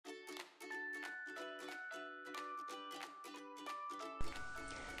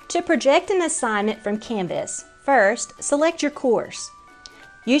To project an assignment from Canvas, first select your course.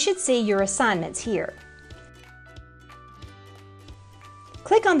 You should see your assignments here.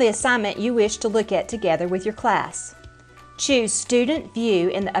 Click on the assignment you wish to look at together with your class. Choose Student View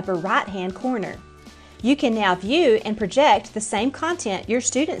in the upper right-hand corner. You can now view and project the same content your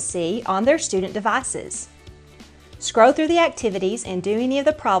students see on their student devices. Scroll through the activities and do any of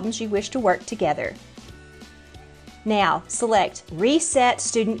the problems you wish to work together. Now, select Reset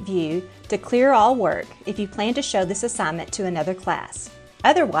Student View to clear all work if you plan to show this assignment to another class.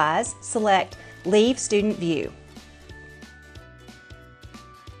 Otherwise, select Leave Student View.